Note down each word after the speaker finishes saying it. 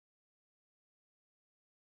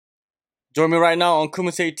Join me right now on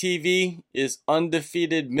Kumite TV is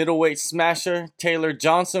undefeated middleweight smasher Taylor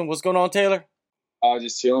Johnson. What's going on, Taylor?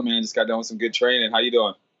 Just chilling, man. Just got done with some good training. How you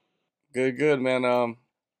doing? Good, good, man.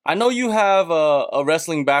 I know you have a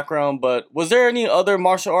wrestling background, but was there any other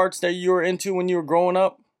martial arts that you were into when you were growing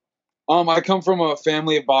up? I come from a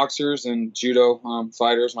family of boxers and judo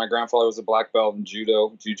fighters. My grandfather was a black belt in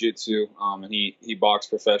judo, jujitsu, and he boxed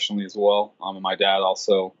professionally as well. And my dad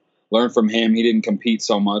also learned from him. He didn't compete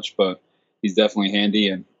so much, but he's definitely handy.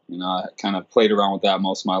 And I kind of played around with that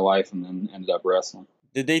most of my life, and then ended up wrestling.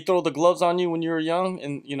 Did they throw the gloves on you when you were young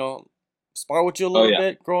and spar with you a Oh little yeah,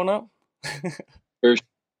 bit growing up? for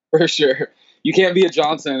for sure. You can't be a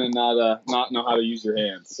Johnson and not know how to use your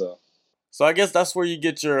hands. So. So I guess that's where you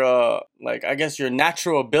get your I guess your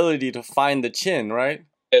natural ability to find the chin, right?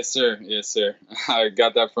 Yes, sir. Yes, sir. I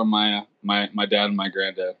got that from my dad and my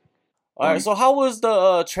granddad. All right. So how was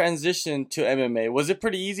the transition to MMA? Was it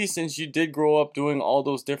pretty easy since you did grow up doing all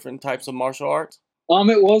those different types of martial arts?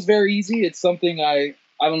 It was very easy. It's something I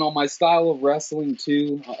don't know, my style of wrestling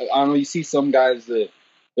too. I don't know. You see some guys that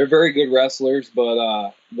they're very good wrestlers,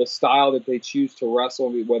 but the style that they choose to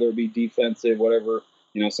wrestle, whether it be defensive, whatever,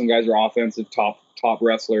 some guys are offensive, top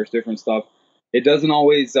wrestlers, different stuff. It doesn't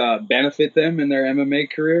always benefit them in their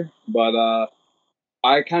MMA career, but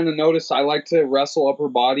I kind of noticed I like to wrestle upper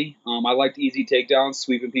body. I liked easy takedowns,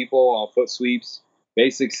 sweeping people, foot sweeps,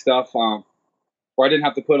 basic stuff. Where I didn't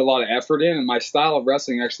have to put a lot of effort in, and my style of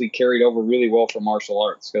wrestling actually carried over really well for martial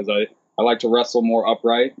arts because I like to wrestle more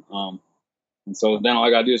upright. And so then all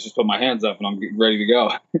I gotta do is just put my hands up and I'm ready to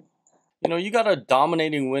go. You got a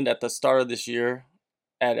dominating win at the start of this year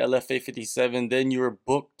at LFA 57. Then you were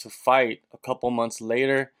booked to fight a couple months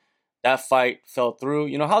later. That fight fell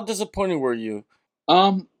through. How disappointed were you?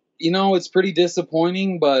 It's pretty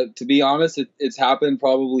disappointing, but to be honest, it's happened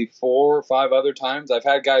probably 4 or 5 other times. I've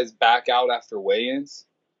had guys back out after weigh-ins.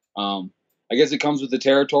 Um, I guess it comes with the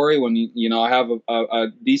territory when I have a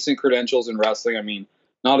decent credentials in wrestling. I mean,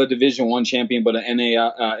 not a Division One champion, but an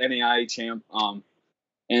NAI champ.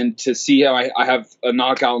 And to see how I have a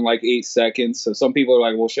knockout in like 8 seconds. So some people are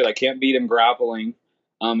like, well, shit, I can't beat him grappling.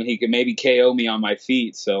 And he could maybe KO me on my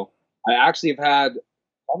feet. So I actually have had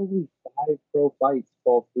probably 5 pro fights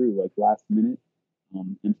fall through like last minute.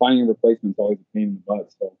 And finding a replacement is always a pain in the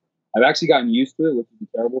butt. So I've actually gotten used to it, which is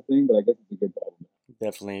a terrible thing, but I guess it's a good problem.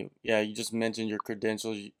 Definitely. Yeah, you just mentioned your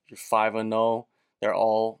credentials. You're 5-0. They're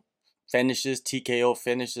all finishes, TKO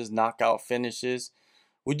finishes, knockout finishes.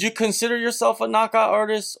 Would you consider yourself a knockout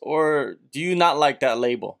artist, or do you not like that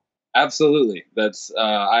label? Absolutely.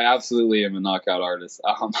 I absolutely am a knockout artist.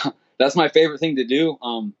 That's my favorite thing to do.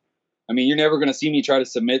 I mean, you're never going to see me try to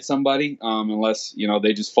submit somebody unless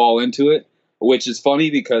they just fall into it. Which is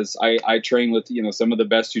funny because I train with some of the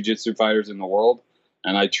best jiu-jitsu fighters in the world,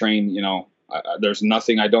 and I train. There's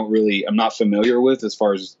nothing I'm not familiar with as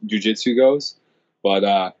far as jiu-jitsu goes,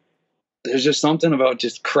 but there's just something about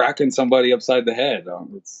just cracking somebody upside the head.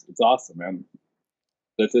 It's awesome, man.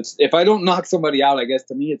 It's if I don't knock somebody out, I guess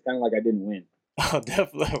to me it's kind of like I didn't win. Oh,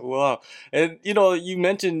 definitely. Wow. And you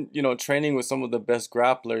mentioned, training with some of the best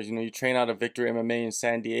grapplers. You train out of Victory MMA in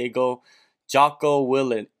San Diego. Jocko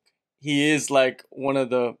Willink. He is like one of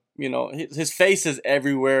the, his face is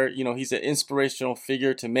everywhere. He's an inspirational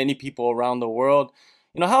figure to many people around the world.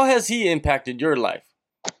 How has he impacted your life?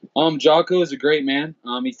 Jocko is a great man.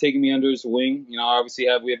 He's taken me under his wing. Obviously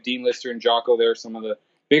we have Dean Lister and Jocko there, some of the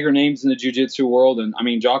bigger names in the jiu-jitsu world, and I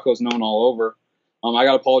mean Jocko's known all over. I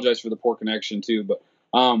got to apologize for the poor connection too, but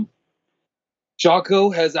Jocko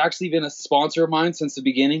has actually been a sponsor of mine since the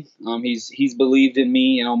beginning. He's believed in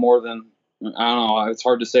me, more than I don't know. It's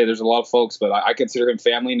hard to say. There's a lot of folks, but I consider him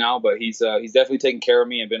family now. But he's definitely taken care of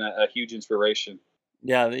me and been a huge inspiration.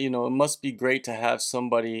 Yeah, it must be great to have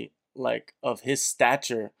somebody like of his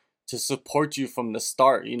stature to support you from the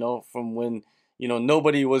start, from when,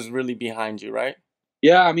 nobody was really behind you, right?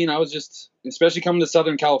 Yeah, I mean, I was just, especially coming to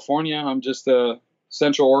Southern California, I'm just a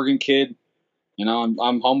Central Oregon kid.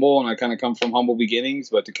 I'm humble and I kind of come from humble beginnings,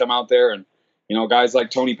 but to come out there and, guys like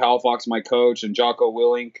Tony Palafox, my coach, and Jocko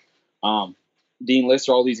Willink, um, Dean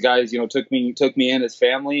Lister, all these guys, took me in as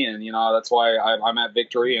family, and that's why I'm at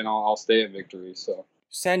Victory, and I'll stay at Victory. So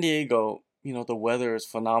San Diego, the weather is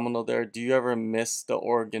phenomenal there. Do you ever miss the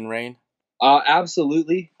Oregon rain?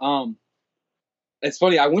 absolutely. It's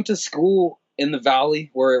funny. I went to school in the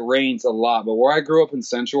Valley where it rains a lot, but where I grew up in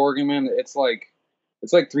Central Oregon, man, it's like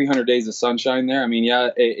 300 days of sunshine there. I mean, yeah,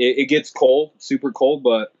 it gets cold, super cold,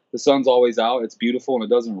 but the sun's always out. It's beautiful and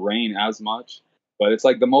it doesn't rain as much. But it's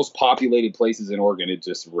like the most populated places in Oregon. It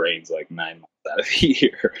just rains like 9 months out of the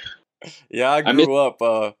year. Yeah, I I miss. grew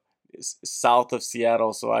up south of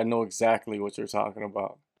Seattle, so I know exactly what you're talking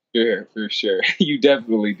about. Sure, for sure. You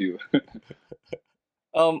definitely do.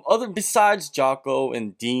 Other besides Jocko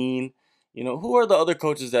and Dean, who are the other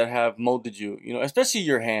coaches that have molded you? Especially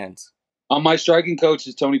your hands. My striking coach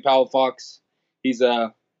is Tony Palafox. He's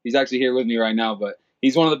he's actually here with me right now, but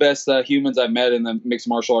he's one of the best humans I've met in the mixed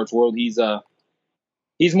martial arts world.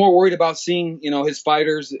 He's more worried about seeing his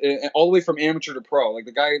fighters all the way from amateur to pro. Like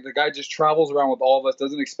the guy just travels around with all of us,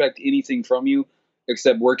 doesn't expect anything from you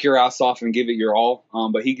except work your ass off and give it your all.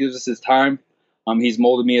 But he gives us his time. He's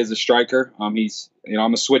molded me as a striker. I'm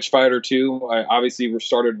a switch fighter too. I obviously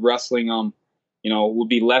started wrestling. Would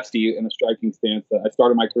be lefty in a striking stance. I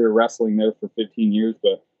started my career wrestling there for 15 years,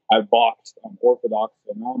 but I boxed orthodox.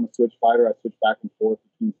 So now I'm a switch fighter. I switch back and forth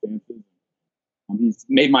between stances. He's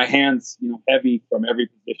made my hands, heavy from every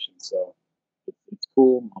position. So it's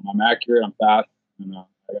cool. I'm accurate. I'm fast, and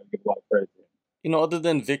I got to give a lot of credit to him. Other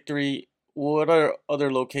than Victory, what are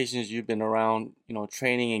other locations you've been around,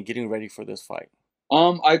 training and getting ready for this fight?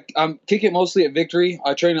 I'm kick it mostly at Victory.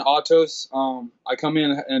 I train at Autos. I come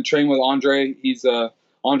in and train with Andre. He's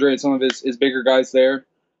Andre and some of his bigger guys there.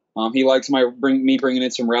 He likes me bringing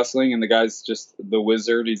in some wrestling, and the guy's just the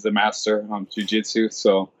wizard. He's the master jiu-jitsu.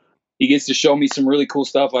 So he gets to show me some really cool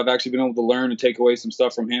stuff. I've actually been able to learn and take away some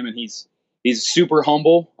stuff from him, and he's super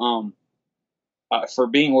humble for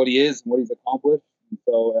being what he is and what he's accomplished. And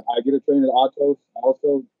so I get to train at Autos. I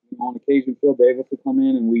also, on occasion, Phil Davis will come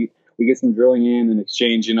in, and we get some drilling in and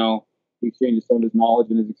exchange. He exchanges some of his knowledge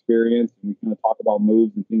and his experience, and we kind of talk about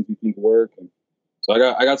moves and things we think work. And so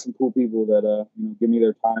I got some cool people that give me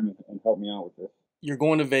their time and help me out with this. You're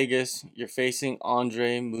going to Vegas. You're facing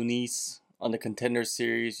Andre Muniz on the Contender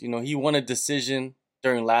Series. He won a decision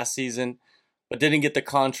during last season, but didn't get the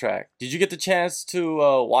contract. Did you get the chance to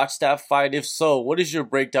watch that fight? If so, what is your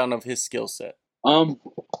breakdown of his skill set?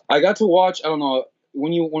 I got to watch. I don't know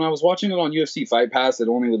when I was watching it on UFC Fight Pass, it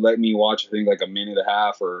only would let me watch I think like a minute and a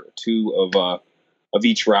half or two of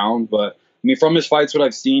each round. But I mean, from his fights, what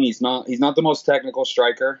I've seen, he's not the most technical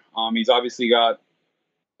striker. He's obviously got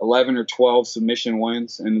 11 or 12 submission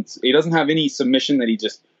wins, and he doesn't have any submission that he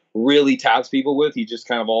just really taps people with. He just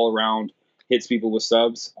kind of all around hits people with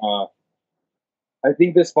subs. I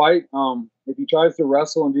think this fight, if he tries to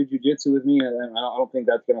wrestle and do jiu-jitsu with me, I don't think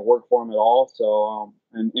that's going to work for him at all. So,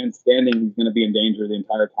 and standing, he's going to be in danger the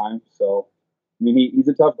entire time. So, I mean, he's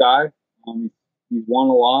a tough guy. He's won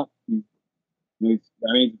a lot. He's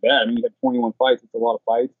bad. I mean, he had 21 fights. It's a lot of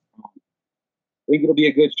fights. I think it'll be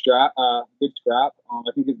a good scrap. I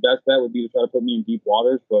think his best bet would be to try to put me in deep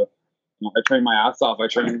waters, but I train my ass off. I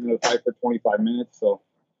train him to fight for 25 minutes. So,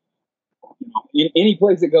 any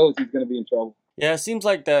place it goes, he's going to be in trouble. Yeah, it seems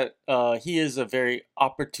like that he is a very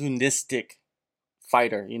opportunistic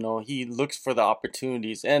fighter. He looks for the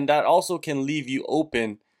opportunities, and that also can leave you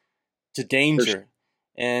open to danger. Sure.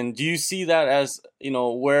 And do you see that as,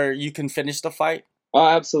 where you can finish the fight?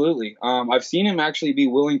 Absolutely. I've seen him actually be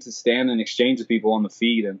willing to stand and exchange with people on the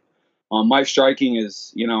feet. And my striking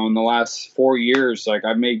is, in the last 4 years, like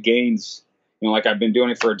I've made gains, like I've been doing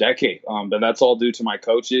it for a decade. But that's all due to my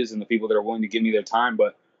coaches and the people that are willing to give me their time.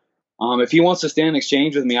 But if he wants to stand and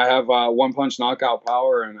exchange with me, I have one-punch knockout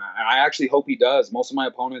power, and I actually hope he does. Most of my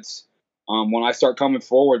opponents, when I start coming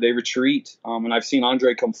forward, they retreat. And I've seen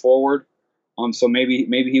Andre come forward. So maybe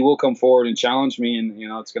he will come forward and challenge me, and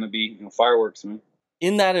it's going to be fireworks, man.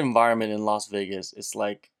 In that environment in Las Vegas, it's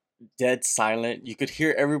like dead silent. You could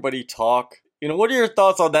hear everybody talk. What are your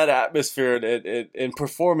thoughts on that atmosphere and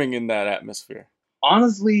performing in that atmosphere?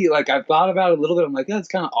 Honestly, like I've thought about it a little bit. I'm like, yeah, it's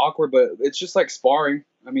kind of awkward, but it's just like sparring.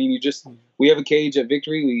 I mean, we have a cage at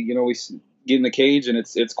Victory. We get in the cage and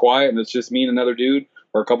it's quiet and it's just me and another dude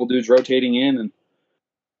or a couple dudes rotating in. And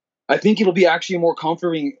I think it'll be actually a more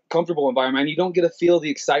comfortable environment. And you don't get to feel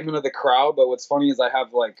the excitement of the crowd. But what's funny is I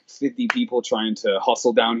have like 50 people trying to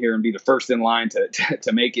hustle down here and be the first in line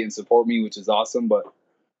to make it and support me, which is awesome. But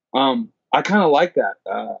I kind of like that.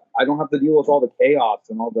 I don't have to deal with all the chaos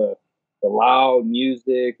and all the loud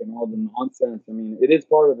music and all the nonsense. I mean, it is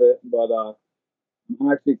part of it, but I'm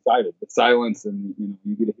actually excited. The silence and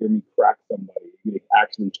you get to hear me crack somebody. You get to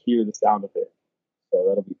actually hear the sound of it. So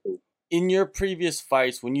that'll be cool. In your previous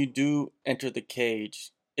fights, when you do enter the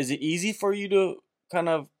cage, is it easy for you to kind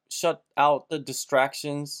of shut out the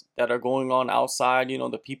distractions that are going on outside?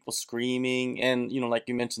 The people screaming and like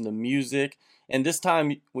you mentioned, the music. And this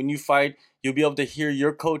time, when you fight, you'll be able to hear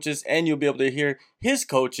your coaches and you'll be able to hear his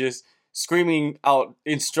coaches screaming out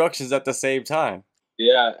instructions at the same time.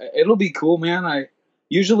 Yeah, it'll be cool, man. I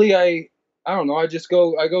don't know.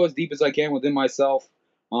 I go as deep as I can within myself.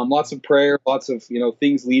 Lots of prayer, lots of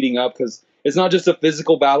things leading up, because it's not just a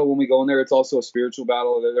physical battle when we go in there; it's also a spiritual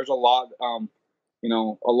battle. There's a lot,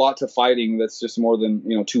 a lot to fighting. That's just more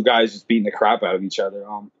than two guys just beating the crap out of each other.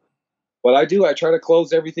 But I try to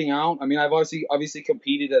close everything out. I mean, I've obviously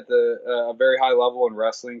competed at the a very high level in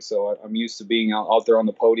wrestling, so I'm used to being out there on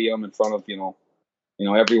the podium in front of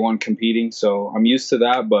everyone competing. So I'm used to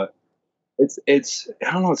that. But it's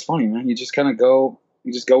I don't know. It's funny, man. You just kind of go,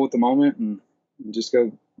 you just go with the moment and you just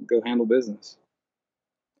go handle business.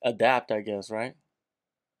 Adapt, I guess, right?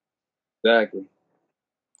 Exactly.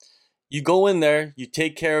 You go in there, you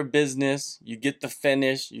take care of business, you get the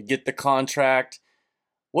finish, you get the contract.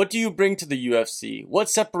 What do you bring to the UFC? What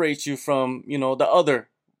separates you from, the other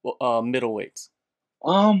middleweights?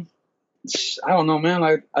 Um, I don't know, man.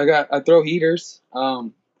 I throw heaters.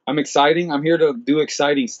 I'm exciting. I'm here to do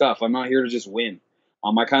exciting stuff. I'm not here to just win.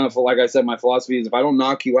 I kind of, like I said, my philosophy is if I don't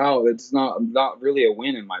knock you out, it's not really a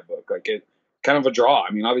win in my book. Like it, kind of a draw.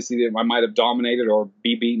 I mean, obviously I might have dominated or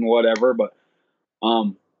be beaten, whatever. But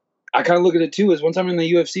um, I kind of look at it too as once I'm in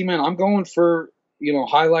the UFC, man, I'm going for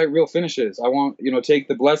highlight real finishes. I want take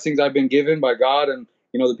the blessings I've been given by God and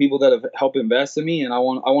the people that have helped invest in me, and I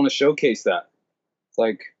want to showcase that. It's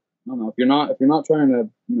like I don't know if you're not trying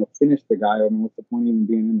to finish the guy. I mean, what's the point of even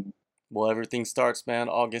being in there? Well, everything starts, man,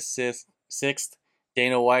 August 6th.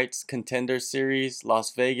 Dana White's Contender Series,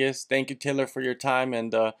 Las Vegas. Thank you, Taylor, for your time,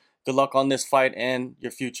 and good luck on this fight and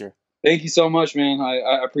your future. Thank you so much, man.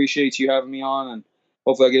 I appreciate you having me on, and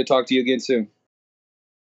hopefully I get to talk to you again soon.